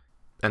down.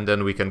 And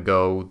then we can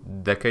go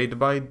decade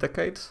by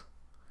decade?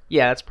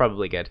 Yeah, that's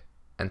probably good.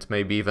 And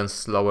maybe even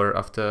slower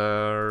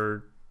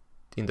after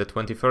in the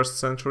 21st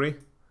century?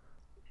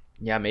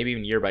 Yeah, maybe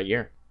even year by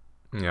year.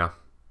 Yeah.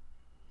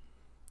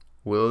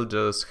 We'll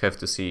just have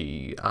to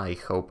see. I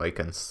hope I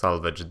can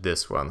salvage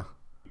this one.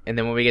 And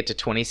then when we get to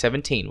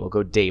 2017, we'll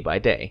go day by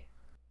day.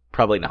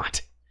 Probably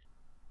not.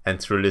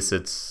 And release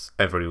it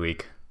every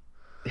week.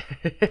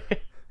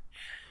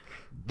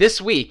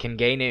 This week in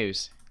gay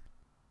news.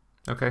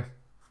 Okay.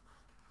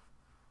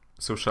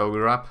 So shall we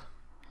wrap?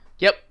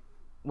 Yep.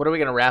 What are we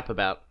going to rap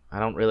about? I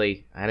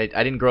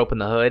didn't grow up in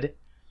the hood,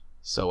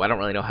 so I don't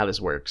really know how this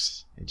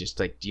works. It just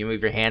do you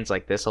move your hands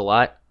like this a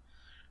lot?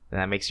 And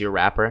that makes you a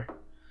rapper?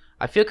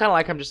 I feel kind of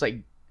like I'm just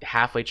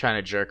halfway trying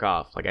to jerk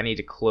off. I need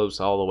to close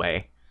all the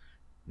way.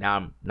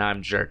 Now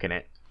I'm jerking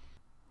it.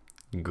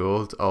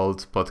 Good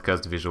old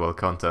podcast visual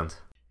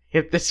content.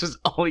 If this was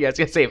only, I was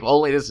going to say, if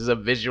only this was a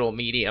visual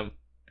medium,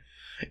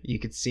 you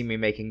could see me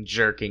making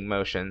jerking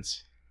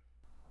motions.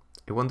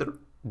 I wonder,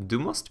 do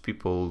most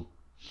people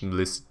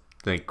listening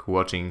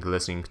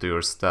to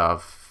your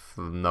stuff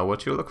know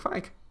what you look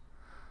like?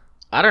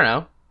 I don't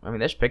know. I mean,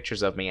 there's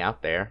pictures of me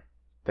out there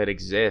that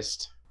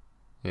exist.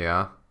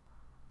 Yeah.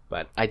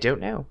 But I don't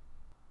know.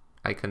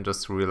 I can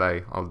just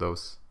relay all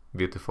those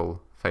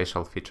beautiful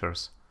facial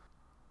features.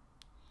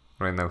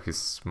 Right now he's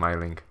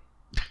smiling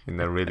in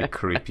a really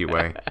creepy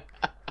way.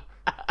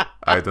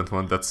 I don't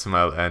want that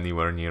smile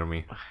anywhere near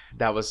me.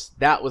 That was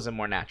a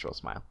more natural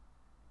smile.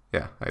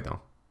 Yeah, I know.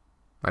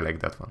 I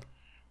like that one.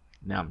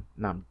 Now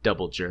I'm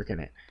double jerking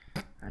it.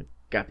 I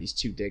got these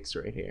two dicks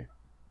right here.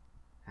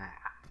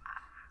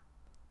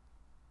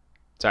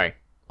 Sorry,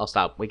 I'll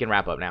stop. We can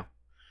wrap up now.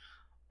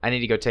 I need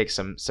to go take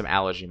some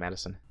allergy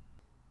medicine.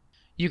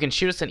 You can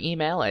shoot us an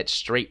email at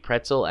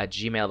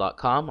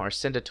straightpretzel@gmail.com or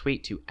send a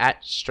tweet to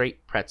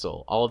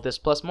 @straightpretzel. All of this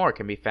plus more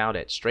can be found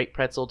at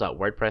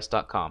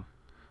straightpretzel.wordpress.com.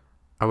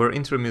 Our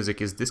intro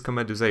music is Disco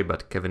Medusae by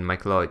Kevin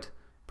MacLeod,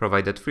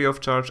 provided free of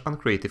charge on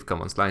Creative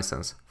Commons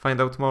license. Find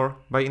out more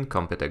by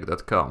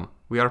incompetech.com.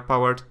 We are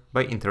powered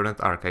by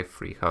Internet Archive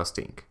free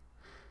hosting.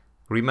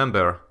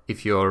 Remember,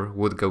 if your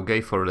would go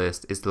gay for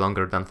list is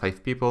longer than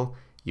 5 people,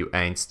 you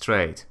ain't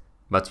straight,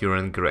 but you're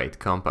in great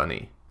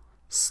company.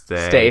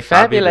 Stay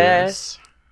fabulous.